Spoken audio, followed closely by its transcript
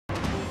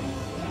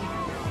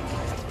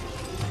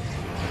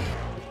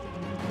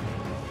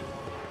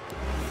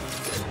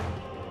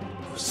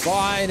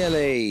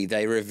Finally,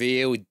 they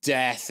revealed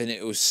death, and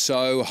it was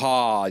so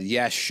hard.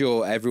 Yes,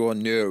 sure, everyone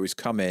knew it was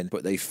coming,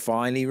 but they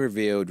finally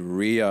revealed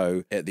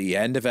Rio at the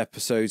end of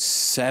episode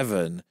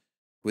 7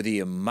 with the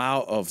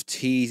amount of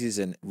teases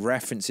and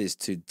references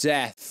to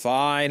death.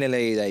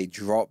 Finally, they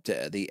dropped it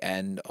at the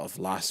end of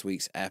last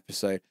week's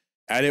episode,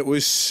 and it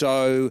was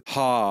so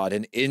hard,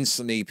 and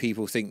instantly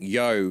people think,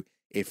 yo,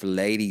 if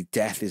Lady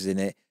Death is in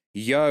it,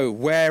 yo,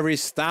 where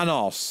is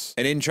Thanos?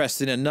 And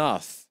interesting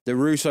enough, the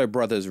Russo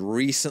brothers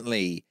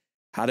recently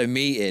had a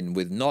meeting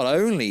with not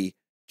only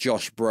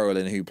Josh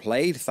Brolin, who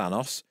played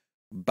Thanos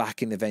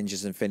back in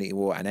Avengers Infinity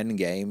War and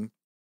Endgame,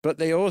 but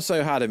they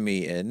also had a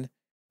meeting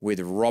with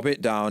Robert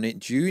Downey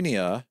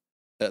Jr.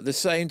 at the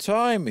same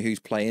time, who's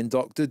playing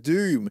Doctor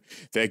Doom.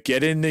 They're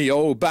getting the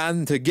old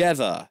band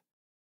together.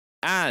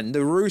 And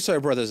the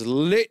Russo brothers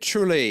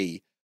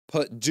literally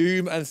put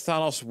Doom and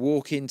Thanos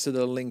walk into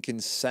the Lincoln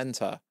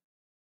Center.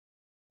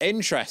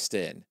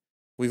 Interesting.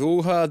 We've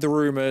all heard the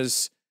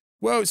rumors.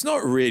 Well, it's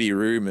not really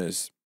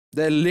rumors.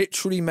 They're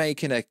literally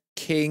making a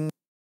King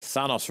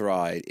Thanos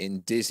ride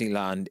in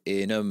Disneyland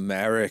in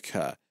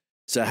America.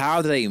 So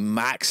how do they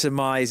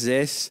maximize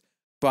this?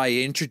 By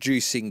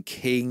introducing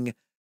King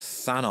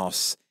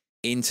Thanos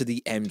into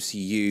the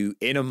MCU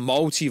in a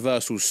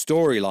multiversal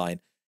storyline.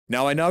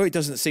 Now, I know it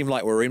doesn't seem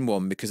like we're in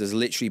one because there's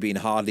literally been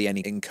hardly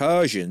any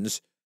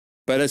incursions,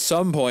 but at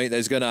some point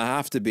there's going to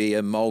have to be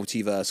a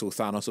multiversal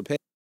Thanos appear.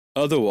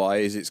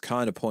 Otherwise, it's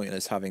kind of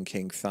pointless having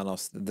King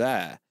Thanos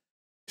there.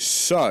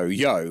 So,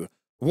 yo,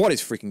 what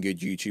is freaking good,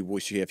 YouTube?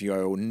 Watch here if you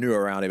are new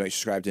around it, make sure to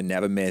subscribe to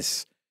never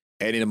miss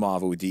any of the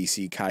Marvel,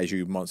 DC,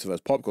 Kaiju,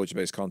 Monsterverse, pop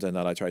culture-based content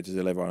that I try to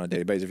deliver on a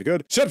daily basis. If you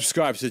could,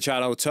 subscribe to the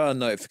channel, turn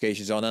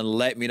notifications on, and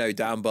let me know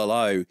down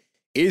below,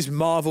 is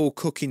Marvel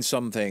cooking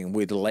something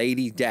with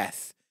Lady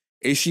Death?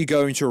 Is she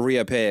going to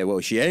reappear? Well,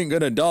 she ain't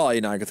going to die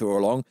in Agatha all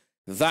along,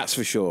 that's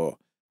for sure.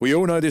 We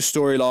all know this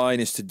storyline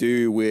is to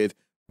do with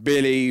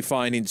Billy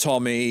finding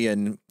Tommy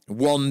and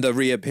Wanda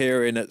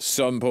reappearing at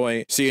some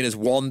point, seeing as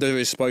Wanda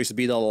is supposed to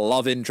be the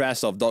love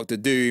interest of Doctor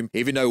Doom.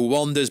 Even though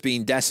Wanda's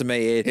been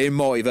decimated in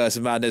Multiverse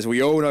of Madness,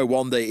 we all know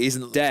Wanda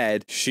isn't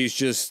dead. She's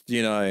just,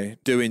 you know,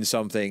 doing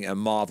something, and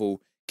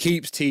Marvel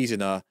keeps teasing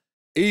her.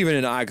 Even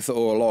in Agatha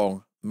all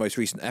along, the most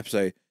recent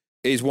episode,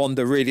 is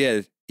Wanda really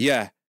dead?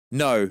 Yeah,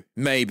 no,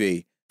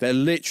 maybe. They're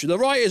literally, the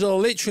writers are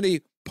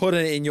literally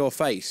putting it in your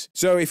face.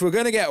 So if we're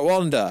going to get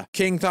Wanda,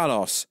 King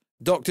Thanos,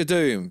 Doctor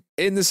Doom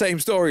in the same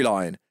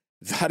storyline,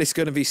 that is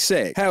going to be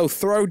sick. Hell,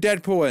 throw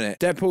Deadpool in it.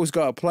 Deadpool's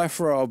got a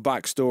plethora of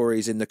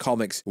backstories in the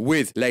comics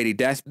with Lady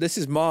Death. This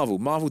is Marvel.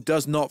 Marvel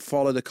does not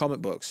follow the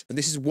comic books. And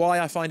this is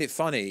why I find it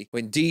funny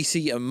when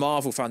DC and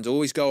Marvel fans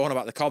always go on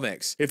about the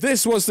comics. If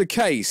this was the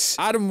case,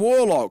 Adam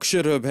Warlock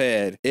should have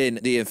appeared in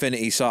the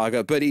Infinity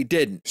Saga, but he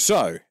didn't.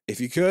 So, if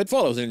you could,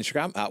 follow us on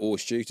Instagram at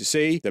Warstu to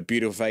see the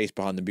beautiful face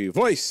behind the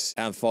beautiful voice,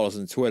 and follow us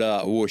on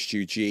Twitter,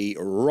 WarstuG.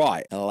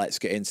 Right, and let's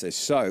get into this.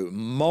 So,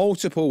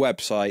 multiple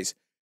websites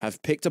have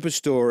picked up a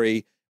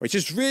story which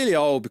is really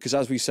old because,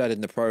 as we said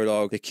in the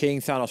prologue, the King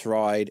Thanos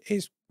ride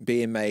is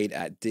being made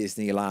at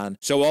Disneyland.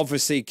 So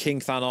obviously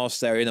King Thanos,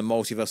 they're in a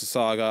multiversal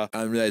saga,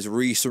 and there's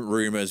recent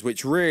rumors,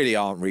 which really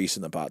aren't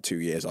recent, about 2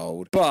 years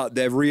old, but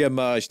they've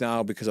re-emerged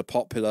now because a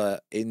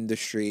popular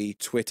industry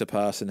Twitter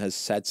person has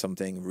said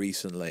something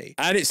recently.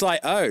 And it's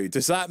like, oh,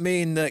 does that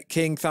mean that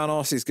King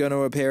Thanos is going to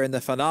appear in the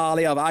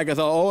finale of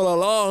Agatha all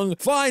along?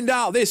 Find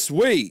out this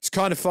week. It's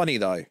kind of funny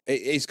though.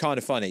 It is kind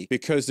of funny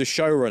because the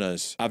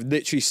showrunners have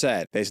literally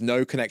said there's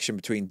no connection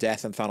between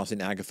Death and Thanos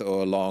in Agatha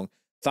all along.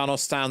 Thanos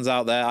stands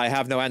out there. I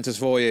have no answers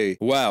for you.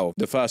 Well,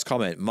 the first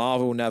comment,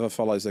 Marvel never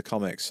follows the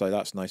comics, so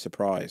that's no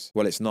surprise.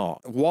 Well, it's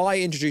not. Why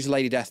introduce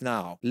Lady Death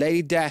now?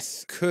 Lady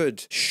Death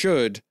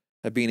should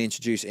have been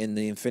introduced in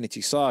the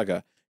Infinity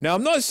Saga. Now,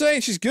 I'm not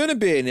saying she's going to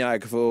be in the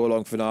Agatha All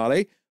Along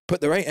finale,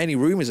 but there ain't any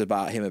rumors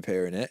about him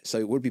appearing in it, so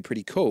it would be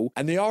pretty cool.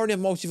 And they are in a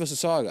multiverse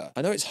saga.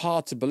 I know it's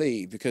hard to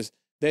believe because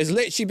there's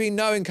literally been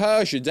no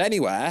incursions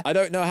anywhere. I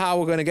don't know how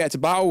we're going to get to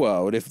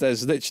Battleworld if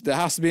there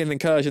has to be an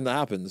incursion that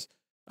happens.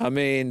 I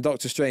mean,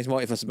 Doctor Strange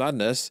Multiverse of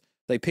Madness,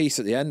 they pieced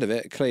at the end of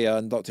it, Clea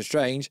and Doctor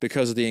Strange,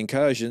 because of the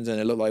incursions, and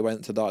it looked like it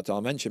went to Dark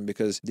Dimension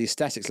because the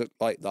aesthetics looked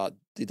like that,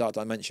 the Dark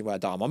Dimension where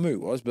Dormammu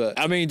was. But,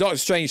 I mean, Doctor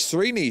Strange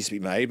 3 needs to be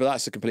made, but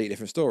that's a completely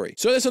different story.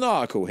 So there's an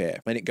article here,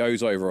 and it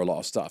goes over a lot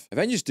of stuff.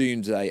 Avengers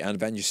Doomsday and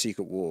Avengers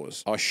Secret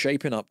Wars are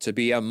shaping up to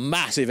be a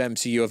massive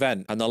MCU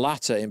event, and the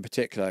latter in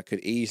particular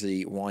could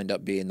easily wind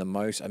up being the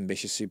most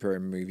ambitious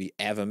superhero movie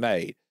ever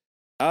made.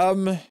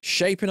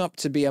 Shaping up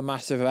to be a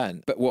massive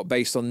event, but what,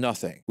 based on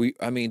nothing?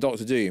 I mean,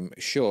 Doctor Doom,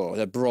 sure,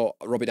 they brought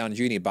Robert Downey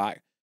Jr.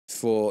 back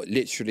for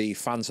literally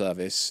fan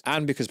service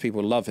and because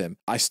people love him.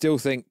 I still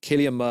think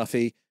Cillian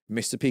Murphy,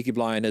 Mr. Peaky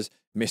Blinders,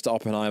 Mr.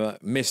 Oppenheimer,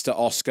 Mr.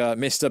 Oscar,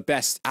 Mr.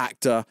 Best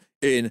Actor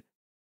in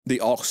the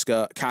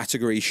Oscar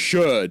category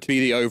should be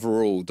the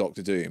overall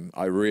Doctor Doom.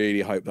 I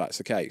really hope that's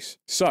the case.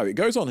 So it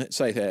goes on to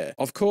say here,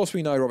 of course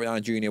we know Robert Downey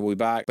Jr. will be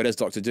back, but as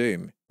Doctor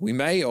Doom, we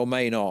may or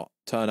may not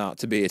turn out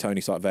to be a Tony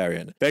Stark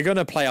variant. They're going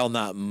to play on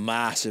that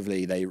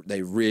massively.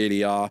 They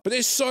really are. But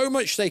there's so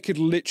much they could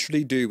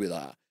literally do with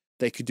that.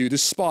 they could do the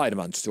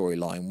Spider-Man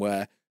storyline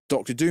where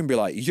Dr. Doom be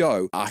like,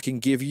 yo, I can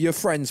give you your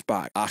friends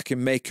back. I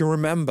can make you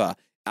remember.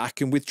 I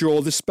can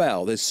withdraw the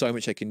spell. There's so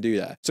much I can do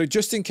there. So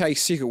just in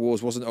case Secret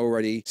Wars wasn't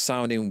already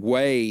sounding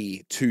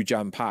way too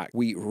jam-packed,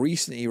 we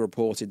recently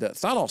reported that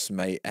Thanos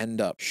may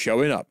end up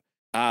showing up,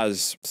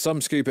 as some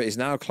scooper is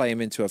now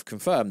claiming to have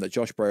confirmed that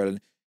Josh Brolin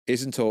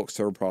is in talks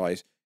to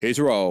reprise his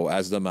role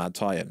as the Mad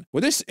Titan.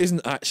 Well, this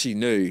isn't actually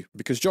new,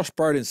 because Josh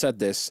Brolin said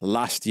this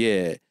last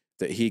year,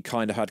 that he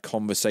kind of had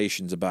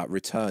conversations about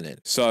returning.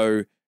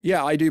 So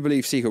yeah, I do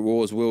believe Secret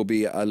Wars will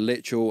be a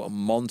literal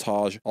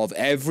montage of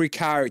every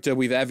character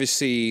we've ever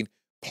seen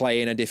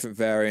playing a different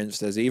variants.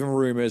 There's even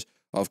rumors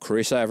of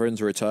Chris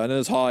Evans returning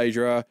as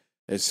Hydra,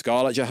 there's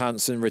Scarlett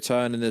Johansson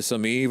returning as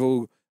some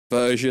evil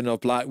version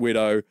of Black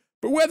Widow.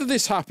 But whether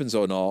this happens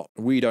or not,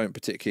 we don't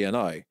particularly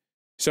know.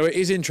 So it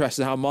is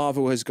interesting how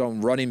Marvel has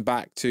gone running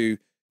back to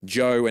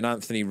Joe and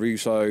Anthony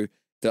Russo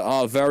that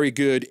are very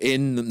good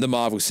in the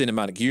Marvel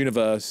Cinematic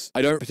Universe.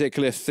 I don't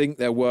particularly think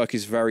their work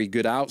is very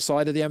good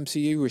outside of the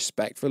MCU,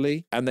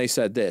 respectfully. And they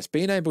said this: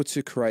 being able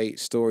to create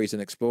stories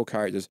and explore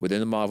characters within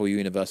the Marvel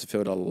Universe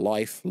fulfilled a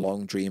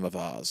lifelong dream of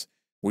ours.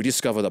 We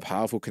discovered a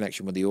powerful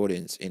connection with the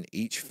audience in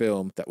each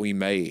film that we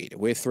made.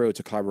 We're thrilled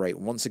to collaborate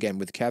once again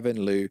with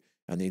Kevin, Lou,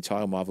 and the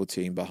entire Marvel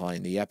team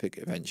behind the epic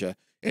adventure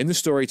in the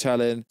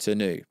storytelling to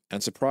new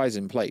and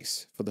surprising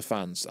place for the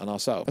fans and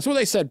ourselves. That's what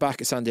they said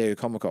back at San Diego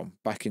Comic-Con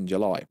back in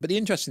July. But the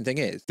interesting thing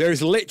is, there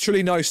is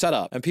literally no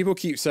setup. And people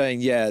keep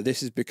saying, yeah,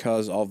 this is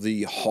because of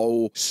the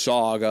whole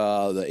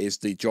saga that is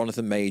the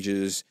Jonathan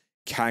Majors,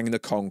 Kang the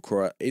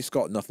Conqueror. It's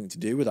got nothing to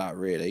do with that,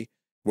 really.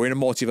 We're in a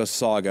multiverse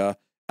saga,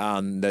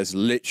 and there's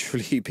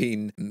literally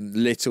been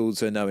little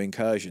to no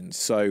incursions.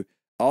 So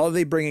are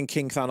they bringing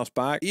King Thanos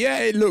back? Yeah,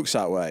 it looks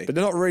that way. But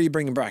they're not really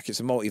bringing back. It's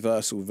a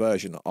multiversal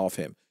version of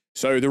him.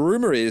 So the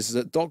rumor is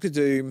that Doctor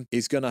Doom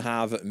is going to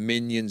have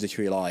minions, if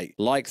you like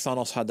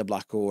Thanos had the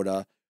Black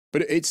Order.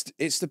 But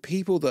it's the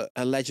people that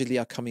allegedly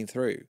are coming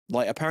through.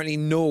 Like, apparently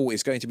Null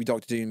is going to be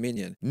Doctor Doom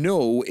minion.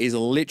 Null is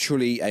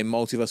literally a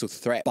multiversal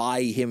threat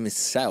by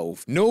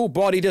himself. Null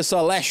bodied a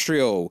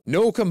Celestial.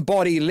 Null can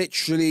body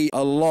literally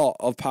a lot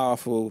of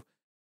powerful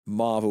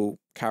Marvel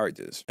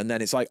characters. And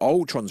then it's like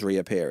Ultron's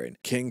reappearing.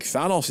 King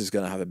Thanos is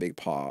going to have a big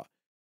part.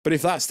 But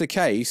if that's the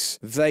case,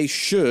 they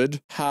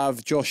should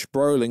have Josh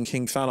Brolin,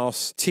 King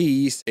Thanos,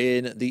 teased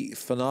in the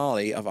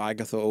finale of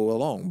Agatha all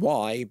along.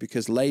 Why?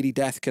 Because Lady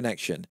Death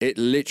connection. It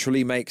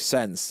literally makes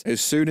sense.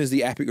 As soon as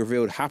the epic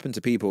reveal happened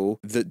to people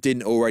that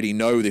didn't already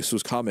know this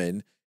was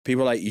coming,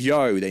 people are like,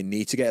 yo, they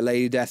need to get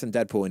Lady Death and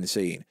Deadpool in the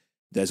scene.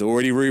 There's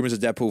already rumors of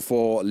Deadpool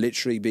 4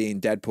 literally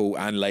being Deadpool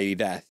and Lady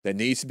Death. There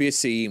needs to be a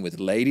scene with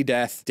Lady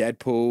Death,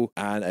 Deadpool,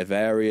 and a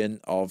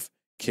variant of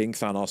King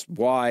Thanos.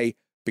 Why?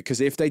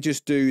 Because if they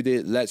just do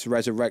the let's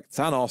resurrect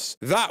Thanos,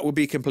 that would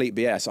be complete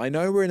BS. I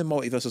know we're in a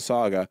multiversal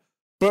saga,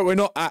 but we're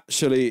not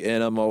actually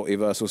in a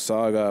multiversal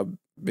saga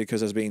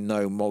because there's been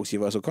no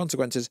multiversal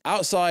consequences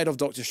outside of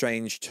Doctor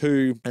Strange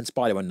 2 and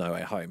Spider-Man No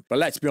Way Home. But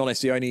let's be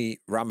honest, the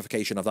only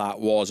ramification of that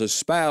was a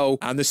spell,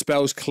 and the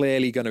spell's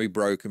clearly going to be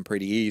broken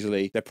pretty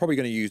easily. They're probably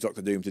going to use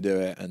Doctor Doom to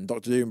do it, and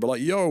Doctor Doom will be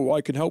like, yo,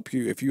 I can help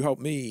you if you help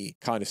me,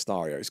 kind of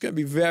scenario. It's going to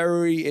be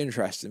very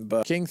interesting,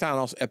 but King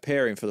Thanos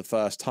appearing for the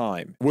first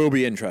time will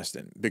be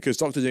interesting because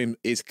Doctor Doom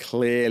is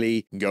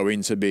clearly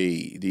going to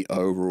be the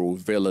overall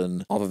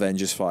villain of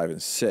Avengers 5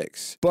 and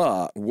 6.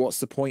 But what's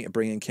the point of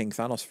bringing King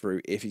Thanos through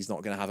if he's not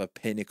going to have a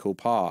pinnacle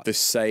part? The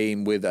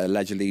same with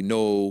allegedly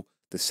Null,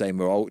 the same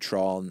with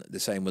Ultron, the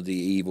same with the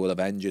evil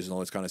Avengers and all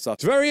this kind of stuff.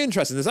 It's very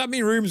interesting. There's that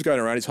many rumors going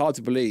around. It's hard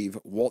to believe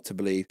what to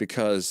believe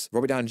because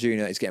Robert Downey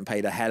Jr. is getting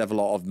paid a hell of a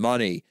lot of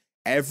money.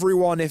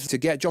 Everyone, if to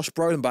get Josh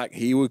Brolin back,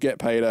 he would get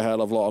paid a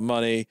hell of a lot of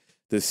money.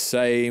 The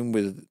same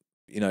with,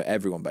 you know,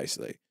 everyone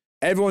basically.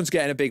 Everyone's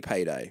getting a big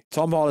payday.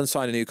 Tom Holland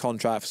signed a new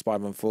contract for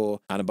Spider-Man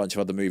 4 and a bunch of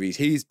other movies.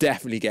 He's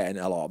definitely getting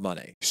a lot of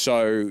money.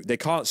 So they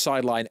can't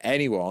sideline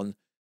anyone.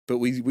 But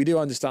we do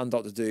understand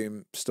Doctor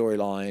Doom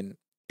storyline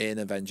in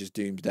Avengers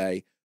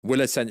Doomsday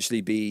will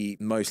essentially be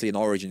mostly an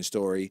origin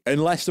story.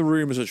 Unless the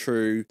rumors are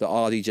true that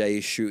RDJ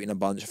is shooting a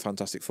bunch of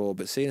Fantastic Four.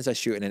 But seeing as they're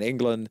shooting in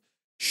England,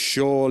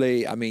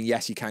 surely, I mean,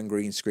 yes, he can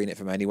green screen it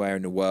from anywhere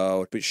in the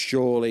world. But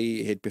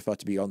surely he'd prefer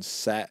to be on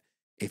set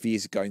if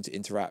he's going to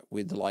interact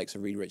with the likes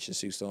of Reed Richards,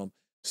 Sue Storm,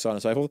 so on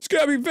and so forth. It's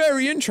going to be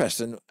very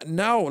interesting.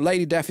 Now,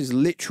 Lady Death is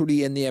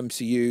literally in the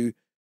MCU.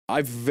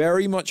 I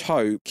very much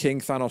hope King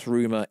Thanos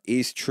rumor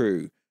is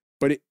true.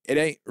 But it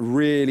ain't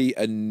really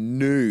a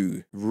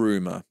new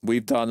rumor.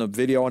 We've done a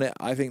video on it,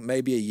 I think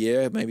maybe a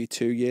year, maybe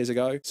 2 years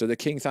ago. So the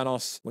King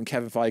Thanos, when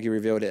Kevin Feige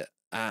revealed it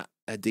at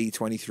a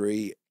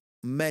D23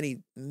 many,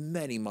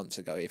 many months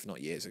ago, if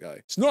not years ago.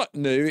 It's not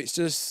new. It's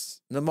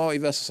just the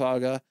multiverse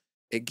saga.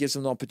 It gives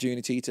them an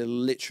opportunity to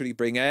literally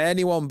bring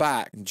anyone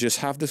back. Just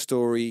have the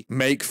story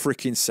make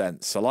freaking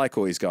sense. So like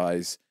always,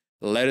 guys,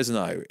 let us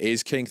know.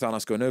 Is King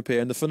Thanos going to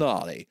appear in the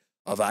finale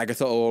of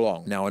Agatha all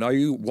along? Now, I know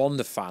you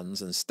Wanda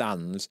fans and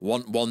stans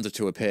want Wanda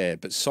to appear,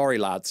 but sorry,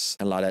 lads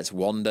and ladettes,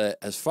 Wanda,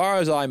 as far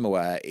as I'm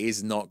aware,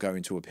 is not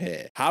going to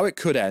appear. How it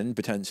could end,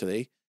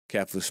 potentially,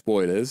 careful of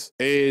spoilers,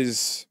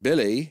 is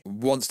Billy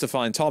wants to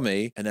find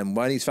Tommy, and then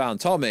when he's found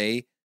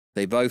Tommy,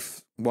 they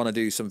both want to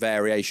do some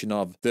variation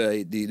of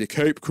the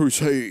Cape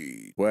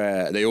Crusade,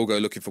 where they all go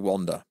looking for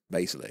Wanda,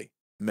 basically.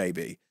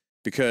 Maybe.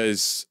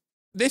 Because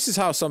this is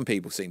how some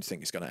people seem to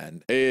think it's going to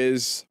end,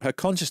 is her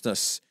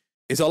consciousness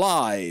is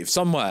alive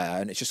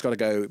somewhere, and it's just got to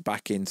go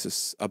back into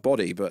a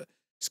body, but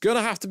it's going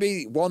to have to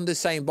be Wanda's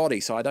same body,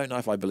 so I don't know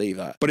if I believe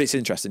that. But it's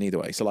interesting either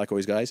way. So like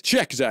always, guys,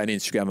 check us out on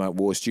Instagram at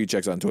Warstu, check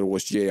us out on Twitter,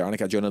 Warstu, and I'll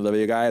catch you on another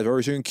video, guys,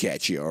 very soon.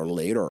 Catch you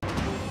later.